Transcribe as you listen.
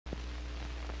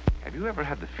Have you ever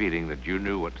had the feeling that you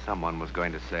knew what someone was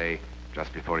going to say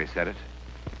just before he said it?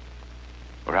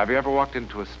 Or have you ever walked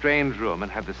into a strange room and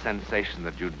had the sensation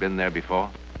that you'd been there before?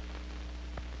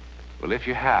 Well, if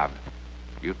you have,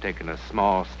 you've taken a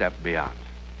small step beyond.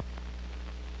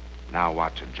 Now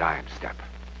watch a giant step.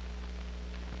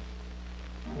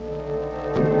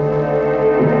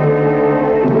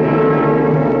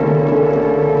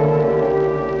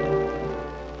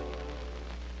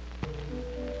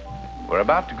 We're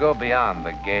about to go beyond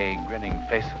the gay, grinning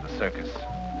face of the circus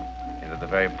into the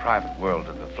very private world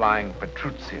of the flying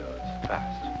Petruccios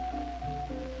past.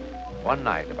 One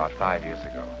night, about 5 years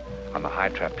ago, on the high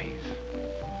trapeze,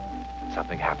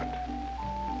 something happened.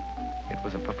 It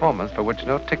was a performance for which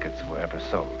no tickets were ever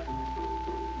sold.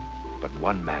 But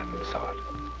one man saw it.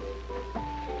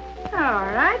 All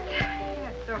right.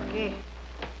 That's okay.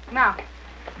 Now,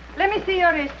 let me see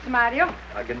your wrists, Mario.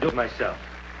 I can do it myself.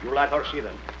 You let her see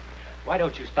them. Why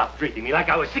don't you stop treating me like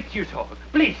I was 6 years old?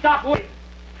 Please, stop worrying.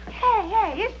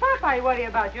 Hey, it's Papa I worry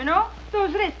about, you know?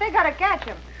 Those wrists, they gotta catch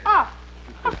him. Off.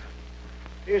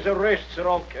 His wrists are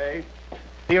okay.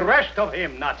 The rest of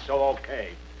him, not so okay.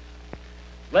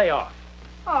 Lay off.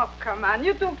 Oh, come on.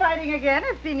 You two fighting again?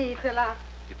 È finitela.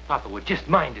 If Papa would just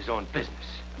mind his own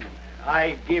business.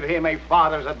 I give him a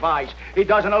father's advice. He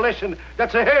doesn't listen.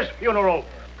 That's his funeral.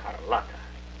 Carlotta.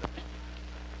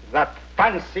 That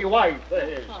fancy wife of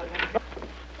his.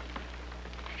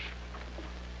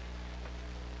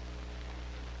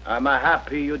 I'm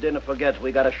happy you didn't forget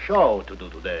we got a show to do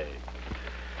today.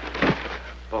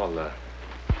 Paul,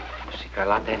 you see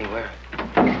Carlotta anywhere?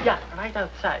 Yeah, right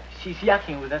outside. She's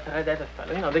yakking with that red-headed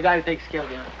fellow. You know, the guy who takes care of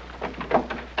you.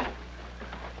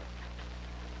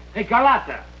 Hey,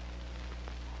 Carlotta!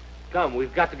 Come,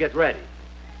 we've got to get ready.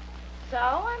 So,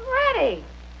 I'm ready.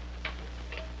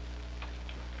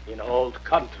 In old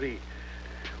country,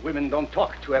 women don't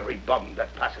talk to every bum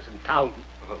that passes in town.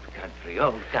 Old country,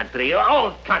 old country,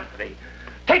 old country.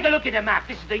 Take a look at the map.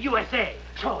 This is the USA.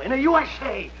 So, in the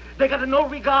USA, they got no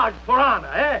regard for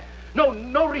honor, eh?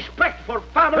 No respect for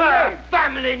family name.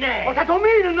 Family name. But that don't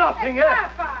mean nothing, Hey, eh?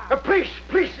 Papa.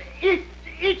 Please,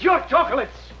 eat your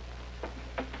chocolates.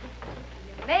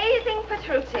 Amazing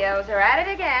Petruccios are at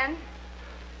it again.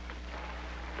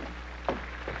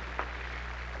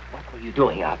 What were you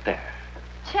doing out there?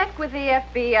 Check with the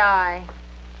FBI.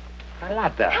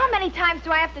 Carlotta. How many times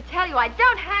do I have to tell you I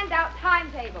don't hand out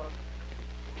timetables?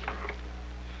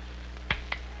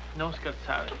 Non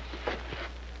scherzare.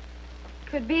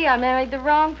 Could be I married the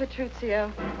wrong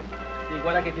Petruccio. Sì,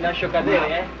 guarda che ti lascio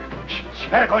cadere, eh?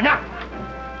 Svergognata!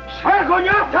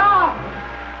 Svergognata!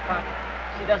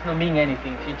 She doesn't mean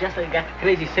anything. She just got a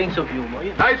crazy sense of humor.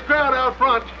 You know? Nice crowd out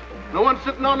front. No one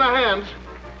sitting on their hands.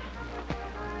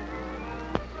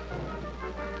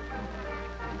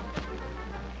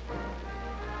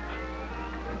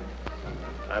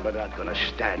 I'm not gonna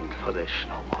stand for this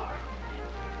no more.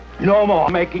 No more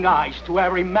making eyes to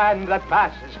every man that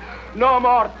passes. No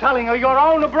more telling of your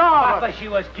own brother. Papa, she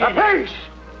was kidding. Peace!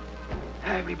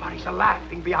 Everybody's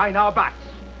laughing behind our backs.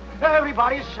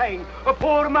 Everybody's saying,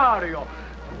 poor Mario.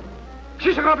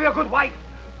 She's gonna be a good wife,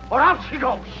 or out she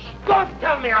goes. Don't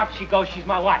tell me out she goes. She's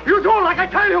my wife. You do like I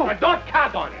tell you. And don't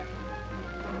count on it.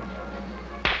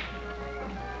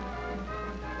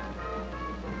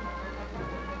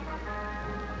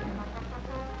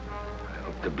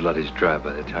 The blood is dry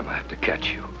by the time I have to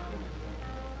catch you.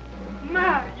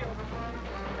 Mario.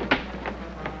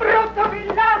 Brutto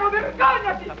villano,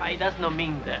 vergognati! Papa, he does not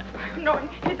mean that. No,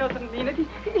 he doesn't mean it.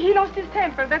 He lost his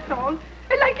temper, that's all.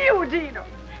 Like you, Gino.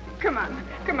 Come on,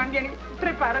 vieni,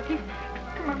 preparati.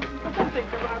 Come on, don't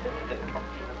think about it.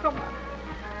 Come on.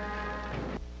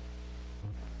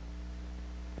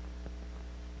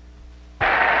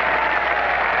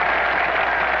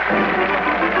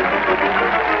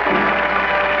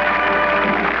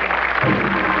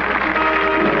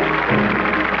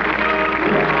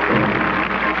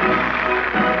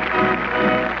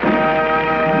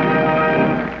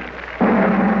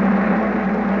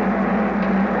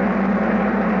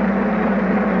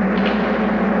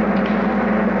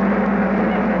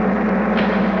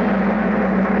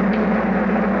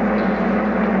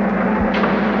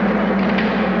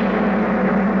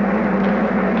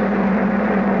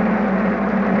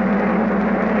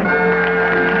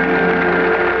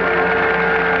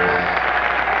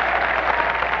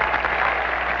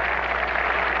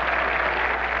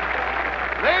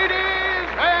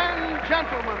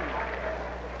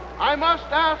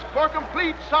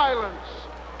 Silence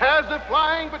as the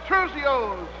flying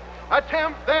Petruccios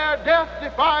attempt their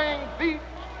death-defying feat,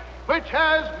 which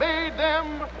has made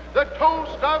them the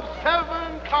toast of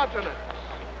 7 continents.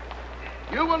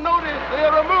 you will notice they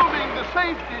are removing the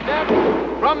safety net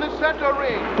from the center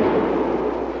ring.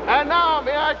 And now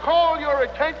may I call your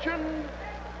attention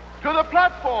to the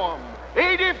platform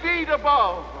 80 feet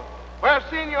above, where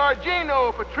Signor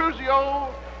Gino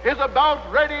Petruzio is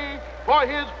about ready for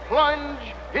his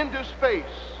plunge into space.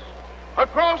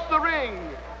 Across the ring,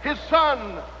 his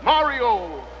son,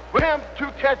 Mario, will attempt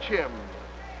to catch him.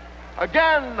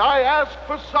 Again, I ask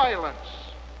for silence.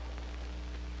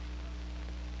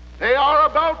 They are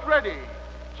about ready,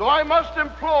 so I must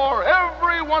implore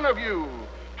every one of you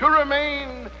to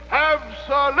remain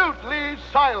absolutely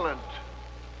silent.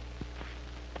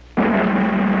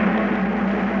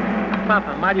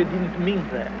 Papa, Mario didn't mean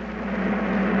that.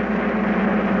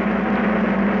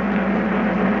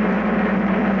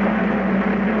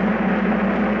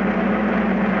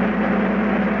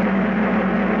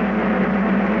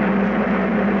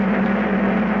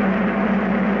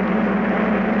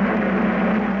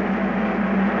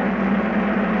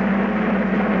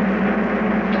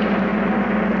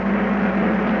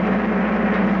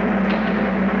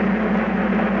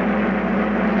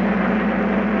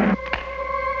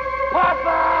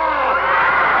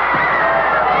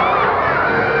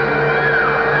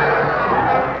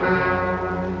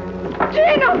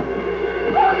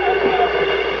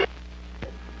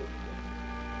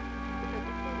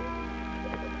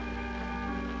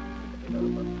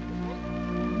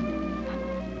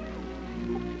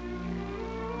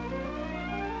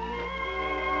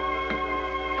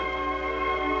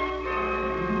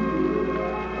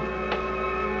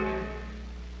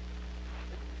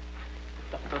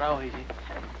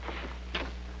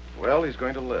 Well, he's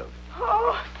going to live.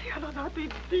 Oh, siano dato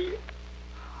in Dio.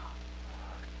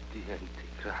 Niente,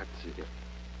 grazie.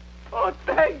 Oh,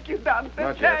 thank you, Dante.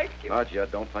 Not yet. Thank you. Not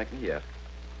yet. Don't thank me yet.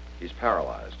 He's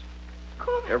paralyzed.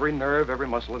 Come. Every nerve, every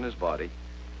muscle in his body.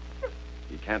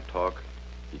 He can't talk.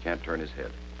 He can't turn his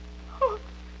head. Oh.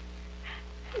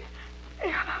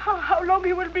 How long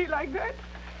he will be like that?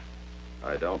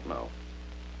 I don't know.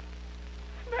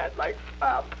 Mad like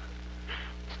Pop.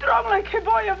 Strong like a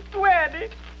boy of 20.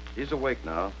 He's awake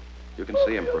now. You can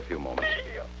see him for a few moments.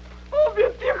 Oh,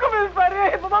 mio Dio, come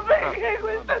faremo? Ma perché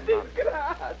questa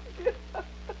disgrazia?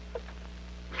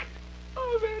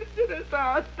 Oh, Vergine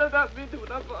Santa, dammi tu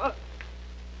una forza.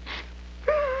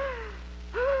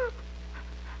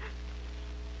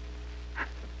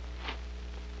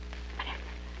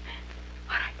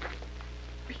 All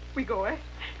right. We go, eh?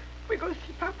 We go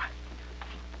see Papa.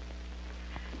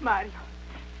 Mario,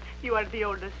 you are the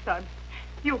oldest son.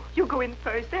 You go in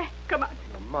first, eh? Come on.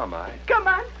 Mama, Come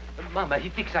on. Mama, he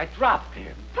thinks I dropped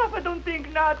him. Papa don't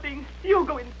think nothing. You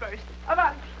go in first.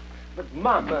 Avanti. But,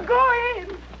 Mama... Go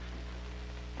in.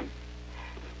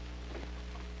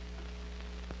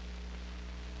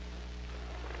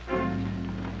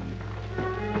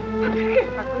 Ma perché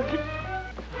fa così?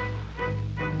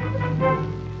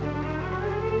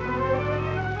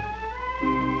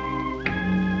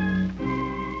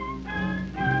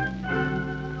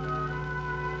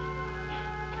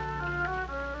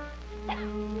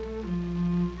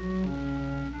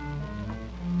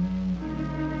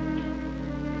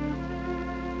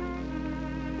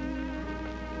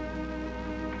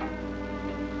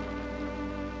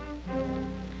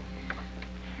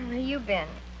 Been?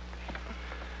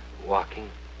 Walking.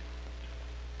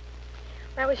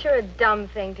 That was sure a dumb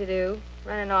thing to do,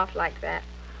 running off like that.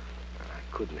 I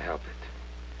couldn't help it.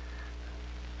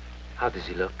 How does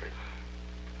he look?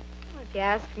 Well, if you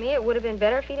ask me, it would have been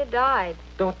better if he'd have died.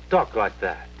 Don't talk like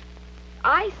that.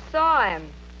 I saw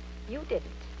him. You didn't.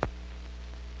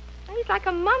 He's like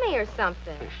a mummy or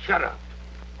something. Shut up.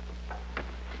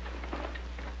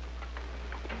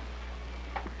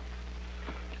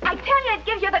 I tell you, it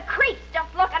gives you the creeps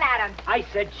just looking at him. I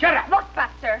said shut up. Look,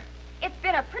 Buster, it's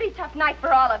been a pretty tough night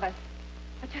for all of us.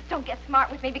 But just don't get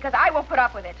smart with me because I won't put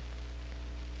up with it.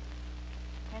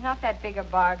 You're not that big a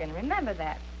bargain. Remember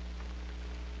that.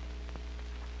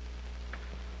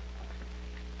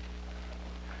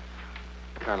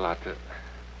 Carlotta,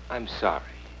 I'm sorry.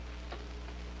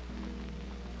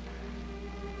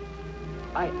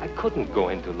 I couldn't go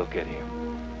in to look at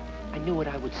him. I knew what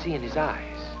I would see in his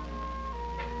eyes.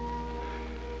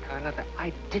 Carlotta,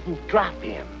 I didn't drop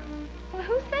him. Well,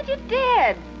 who said you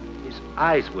did? His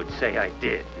eyes would say I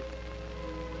did.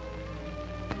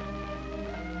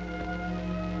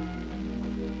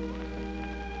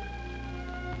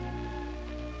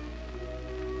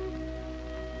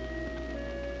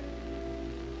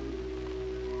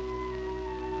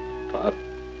 Pop.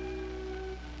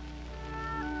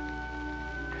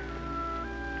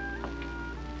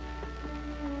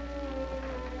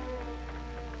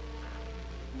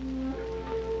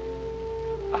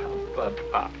 Club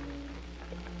Pop.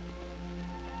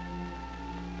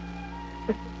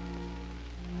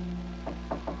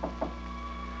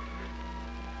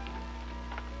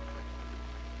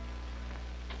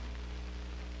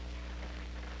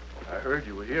 I heard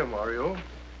you were here, Mario.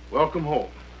 Welcome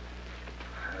home.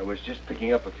 I was just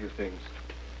picking up a few things.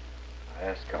 I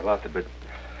asked Carlotta, but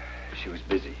she was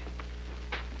busy.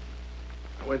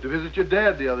 I went to visit your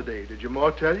dad the other day. Did your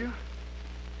ma tell you?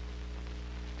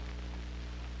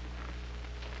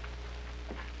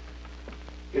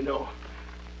 You know,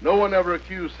 no one ever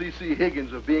accused C.C.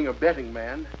 Higgins of being a betting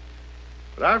man.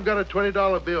 But I've got a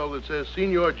 $20 bill that says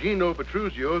Signor Gino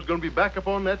Petruzio is going to be back up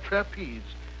on that trapeze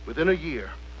within a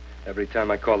year. Every time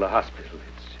I call the hospital,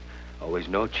 it's always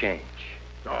no change.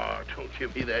 Oh, don't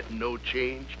give me that no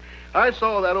change. I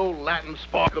saw that old Latin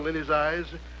sparkle in his eyes.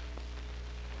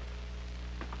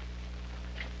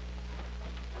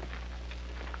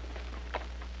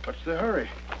 What's the hurry?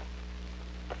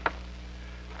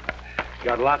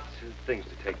 Got lots of things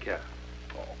to take care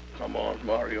of. Oh, come on,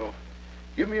 Mario.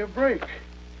 Give me a break.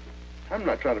 I'm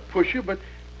not trying to push you, but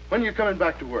when are you coming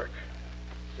back to work?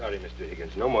 Sorry, Mr.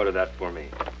 Higgins. No more of that for me.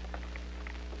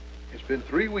 It's been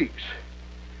 3 weeks.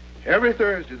 Every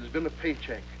Thursday there's been a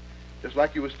paycheck, just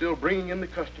like you were still bringing in the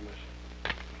customers.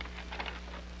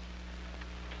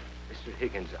 Mr.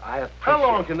 Higgins, I appreciate... How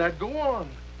long can that go on?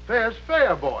 Fair's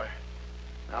fair, boy.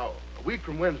 Now, a week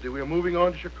from Wednesday, we're moving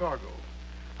on to Chicago.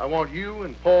 I want you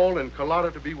and Paul and Carlotta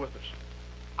to be with us.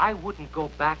 I wouldn't go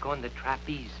back on the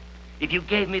trapeze if you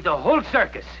gave me the whole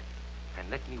circus and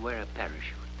let me wear a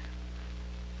parachute.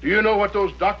 Do you know what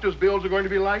those doctor's bills are going to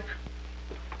be like?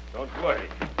 Don't worry.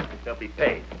 They'll be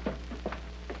paid.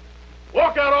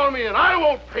 Walk out on me and I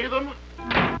won't pay them.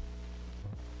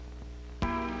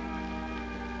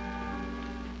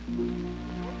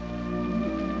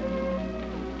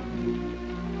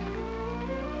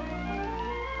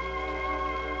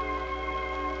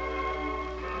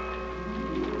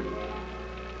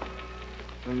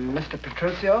 Mr.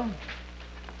 Petruzio?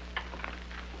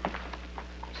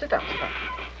 Sit down, sit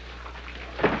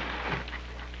down.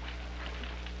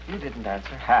 You didn't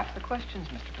answer half the questions,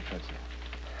 Mr. Petruzio.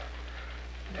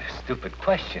 They're stupid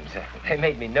questions. They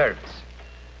made me nervous.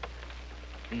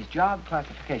 These job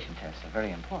classification tests are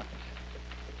very important.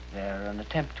 They're an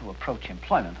attempt to approach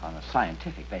employment on a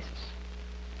scientific basis.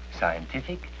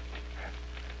 Scientific?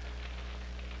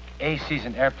 A sees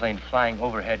an airplane flying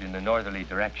overhead in a northerly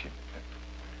direction.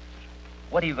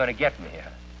 What are you going to get me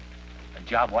here? A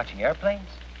job watching airplanes?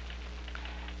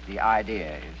 The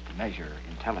idea is to measure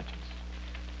intelligence.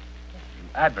 You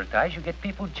advertise, you get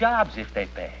people jobs if they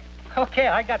pay. Okay,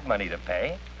 I got money to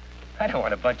pay. I don't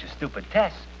want a bunch of stupid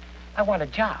tests. I want a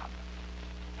job.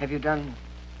 Have you done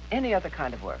any other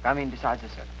kind of work? I mean, besides the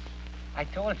circus? I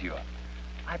told you.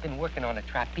 I've been working on a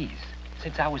trapeze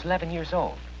since I was 11 years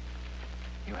old.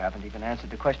 You haven't even answered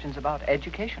the questions about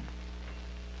education.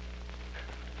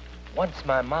 Once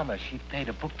my mama, she paid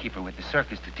a bookkeeper with the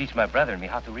circus to teach my brother and me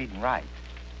how to read and write.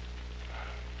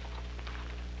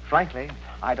 Frankly,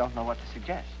 I don't know what to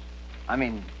suggest. I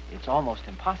mean, it's almost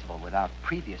impossible without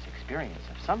previous experience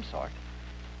of some sort.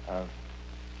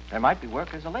 There might be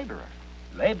work as a laborer.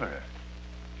 Laborer?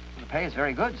 The pay is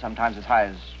very good, sometimes as high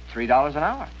as $3 an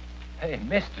hour. Hey,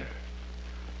 mister,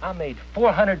 I made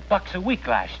 $400 a week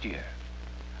last year.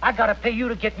 I gotta pay you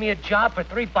to get me a job for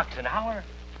 $3 an hour?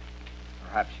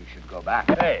 Perhaps you should go back.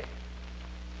 Hey,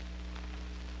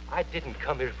 I didn't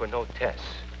come here for no tests.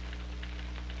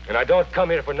 And I don't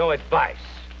come here for no advice.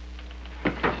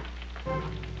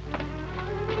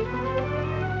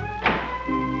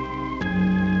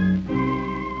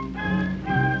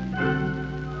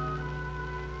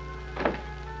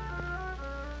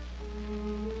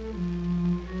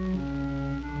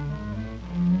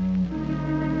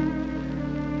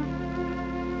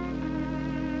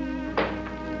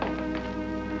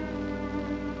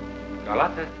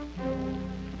 Carlotta?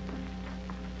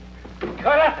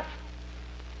 Carlotta!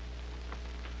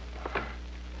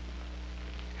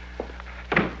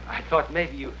 I thought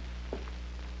maybe you...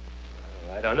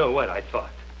 I don't know what I thought.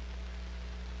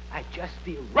 I just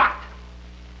feel rot.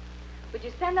 Would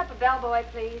you send up a bellboy,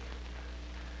 please?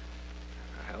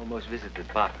 I almost visited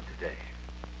Papa today.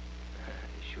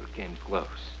 He sure came close.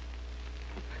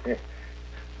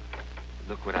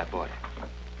 Look what I bought him.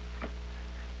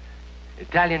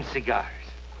 Italian cigars.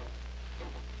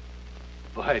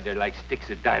 Boy, they're like sticks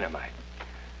of dynamite.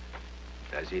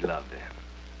 Does he love them?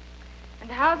 And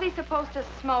how's he supposed to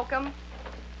smoke them?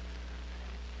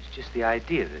 It's just the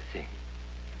idea of the thing.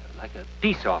 Like a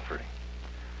peace offering.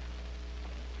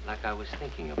 Like I was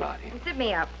thinking about him. Sit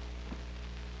me up.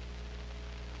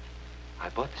 I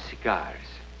bought the cigars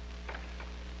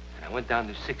And I went down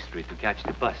to 6th Street to catch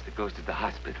the bus that goes to the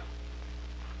hospital.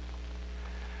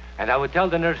 And I would tell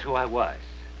the nurse who I was.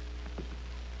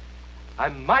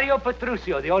 I'm Mario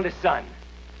Petruccio, the oldest son.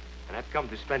 And I've come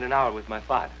to spend an hour with my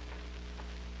father.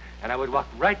 And I would walk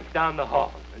right down the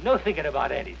hall, no thinking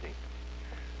about anything.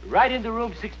 Right into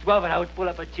room 612, and I would pull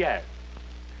up a chair.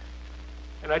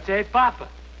 And I'd say, hey, Papa.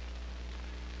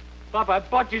 Papa, I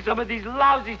bought you some of these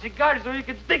lousy cigars so you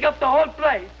can stick up the whole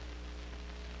place.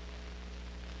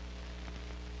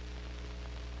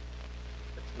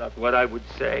 That's not what I would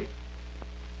say.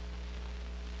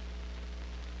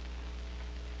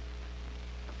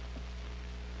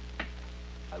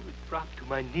 I would drop to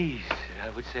my knees and I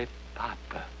would say,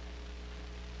 Papa.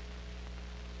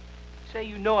 Say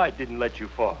you know I didn't let you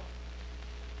fall.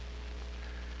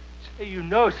 Say you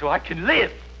know so I can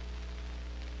live.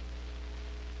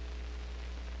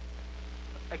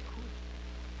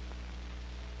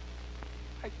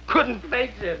 I couldn't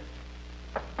face it.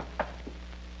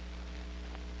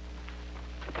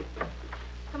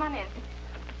 Come on in.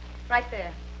 Right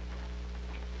there.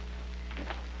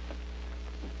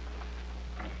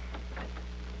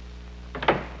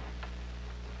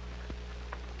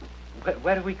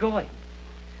 Where are we going?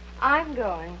 I'm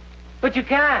going. But you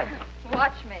can't.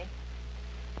 Watch me.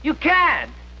 You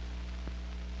can't.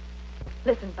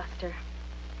 Listen, Buster.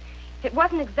 It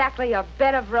wasn't exactly a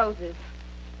bed of roses,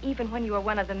 even when you were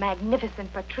one of the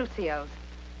magnificent Petruccios.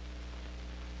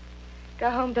 Go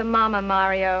home to Mama,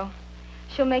 Mario.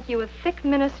 She'll make you a thick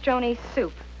minestrone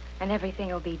soup, and everything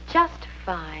will be just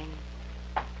fine.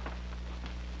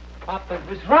 Papa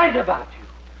was right about you.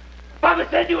 Papa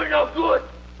said you were no good.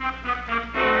 He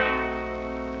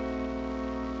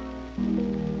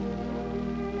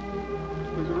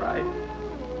was right.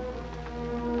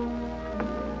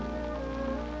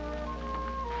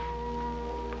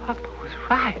 Papa was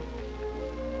right.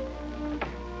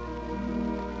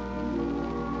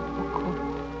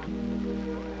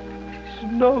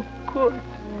 He's no good.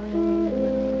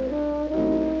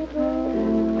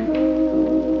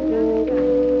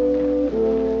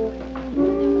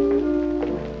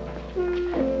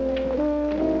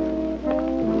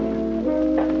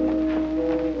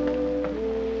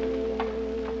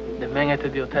 The man at the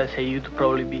hotel said you'd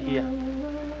probably be here.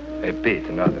 Hey, Pete,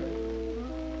 another.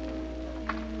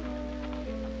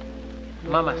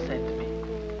 Mama sent me.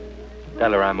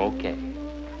 Tell her I'm okay.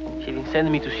 She didn't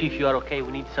send me to see if you are okay.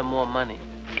 We need some more money.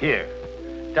 Here.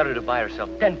 Tell her to buy herself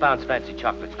 10 pounds fancy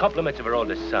chocolates, compliments of her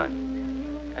oldest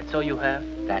son. That's all you have?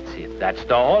 That's it. That's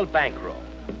the whole bankroll.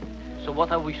 So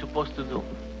what are we supposed to do?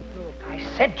 Look, I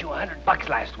sent you $100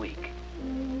 last week.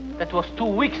 That was 2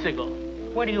 weeks ago.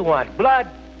 What do you want, blood?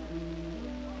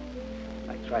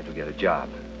 I tried to get a job.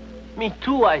 Me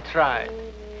too, I tried.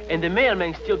 And the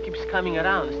mailman still keeps coming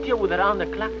around, still with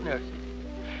around-the-clock nurses.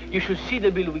 You should see the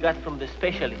bill we got from the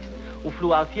specialist who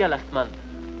flew out here last month.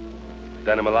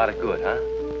 Done him a lot of good, huh?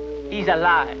 He's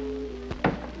alive.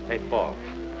 Hey, Paul.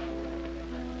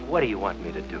 What do you want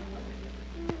me to do?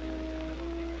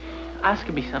 Ask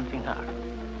me something hard.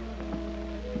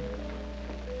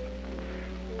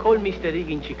 Call Mr. Rigg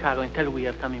in Chicago and tell him we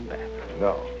are coming back.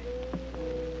 No.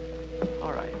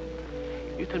 All right.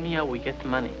 You tell me how we get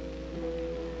money.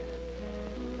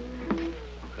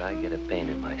 I get a pain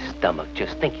in my stomach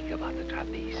just thinking about the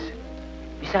trapeze.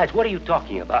 Besides, what are you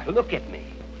talking about? Look at me.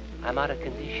 I'm out of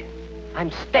condition. I'm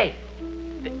stale.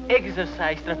 The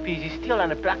exercise trapeze is still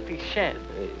on a practice shelf.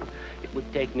 It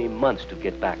would take me months to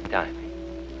get back timing.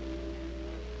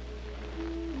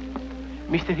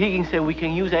 Mr. Higgins said we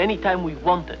can use it any time we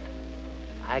want it.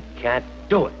 I can't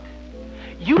do it.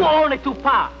 You own it to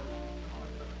Pa.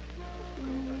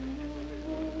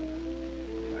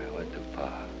 I went to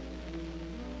Pa.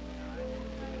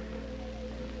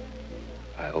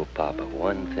 I owe Papa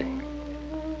one thing.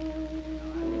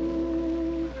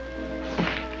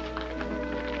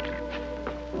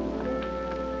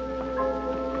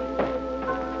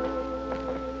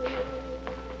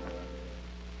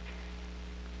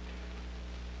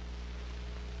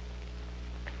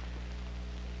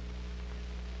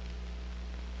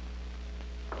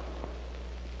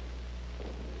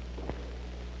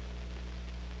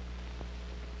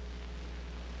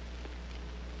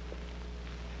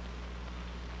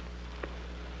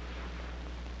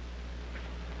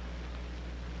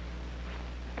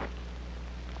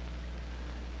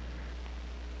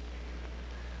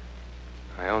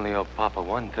 I only owe Papa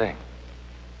one thing.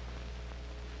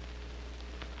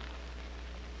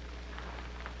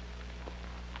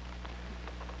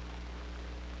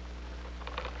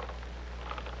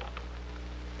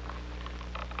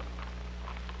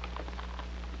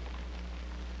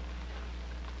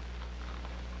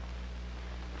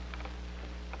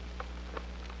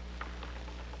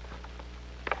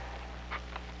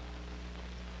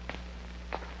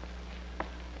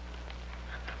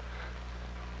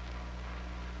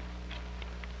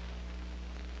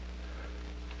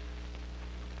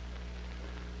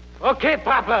 Okay,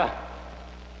 Papa.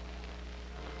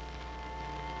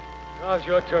 Now it's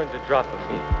your turn to drop a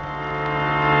feet.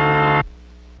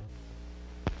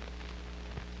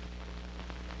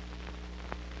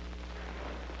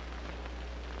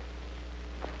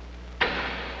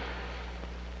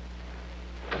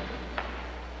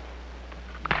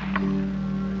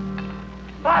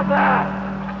 Papa!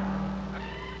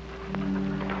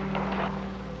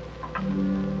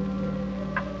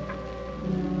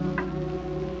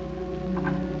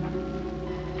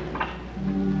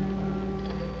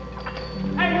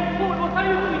 Hey, you fool, what are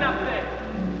you doing up there?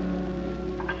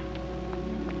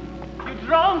 You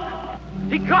drunk?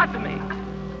 He caught me.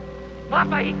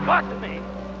 Papa, he caught me.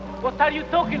 What are you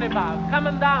talking about? Come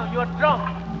on down, you're drunk.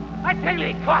 I tell you,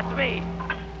 he caught me.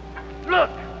 Look.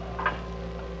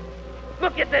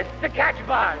 Look at this, the catch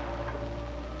bar.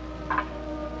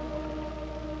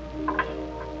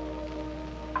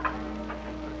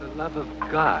 For the love of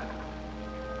God.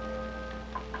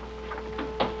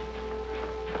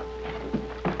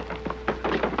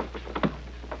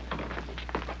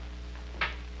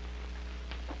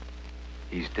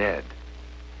 He's dead.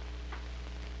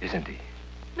 Isn't he?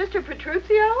 Mr.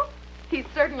 Petruccio? He's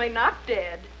certainly not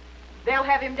dead. They'll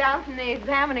have him down from the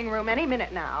examining room any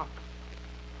minute now.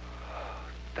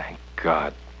 Thank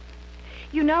God.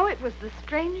 You know, it was the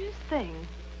strangest thing.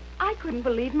 I couldn't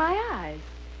believe my eyes.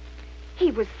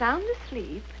 He was sound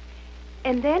asleep,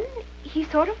 and then he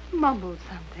sort of mumbled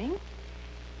something,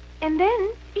 and then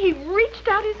he reached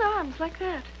out his arms like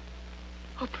that.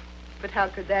 Oh, but how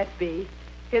could that be?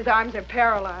 His arms are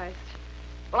paralyzed.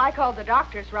 Well, I called the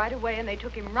doctors right away, and they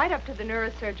took him right up to the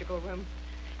neurosurgical room.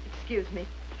 Excuse me.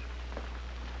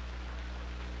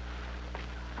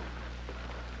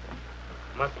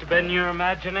 Must have been your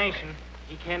imagination.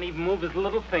 He can't even move his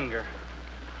little finger.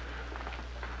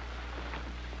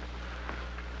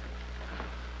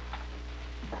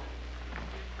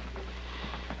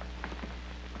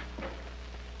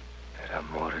 Per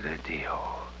amor de Dio.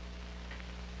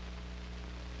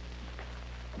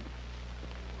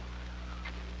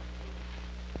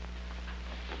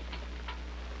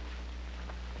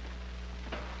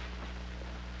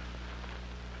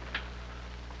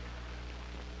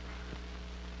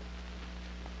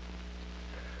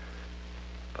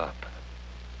 Papa.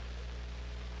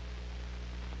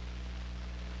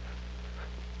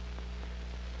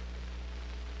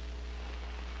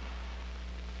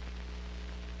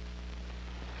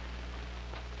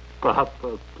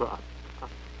 Papa, Papa.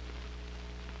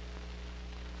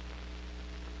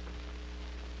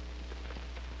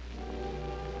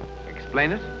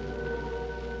 Explain it?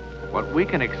 What we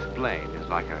can explain is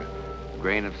like a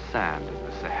grain of sand in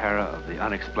the Sahara of the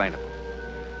unexplainable.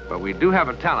 But we do have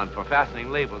a talent for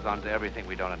fastening labels onto everything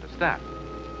we don't understand.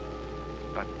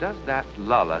 But does that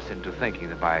lull us into thinking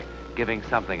that by giving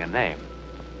something a name,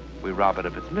 we rob it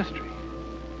of its mystery?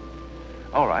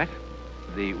 All right.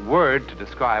 The word to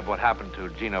describe what happened to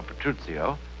Gino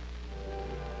Petruccio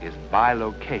is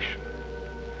bilocation.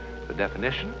 The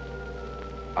definition?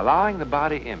 Allowing the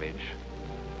body image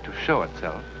to show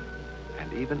itself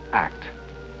and even act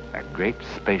at great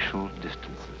spatial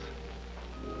distances.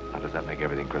 Now, does that make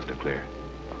everything crystal clear?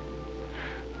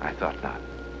 I thought not.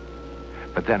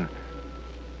 But then,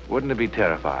 wouldn't it be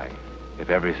terrifying if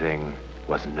everything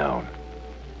was known?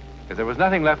 If there was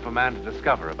nothing left for man to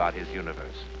discover about his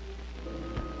universe?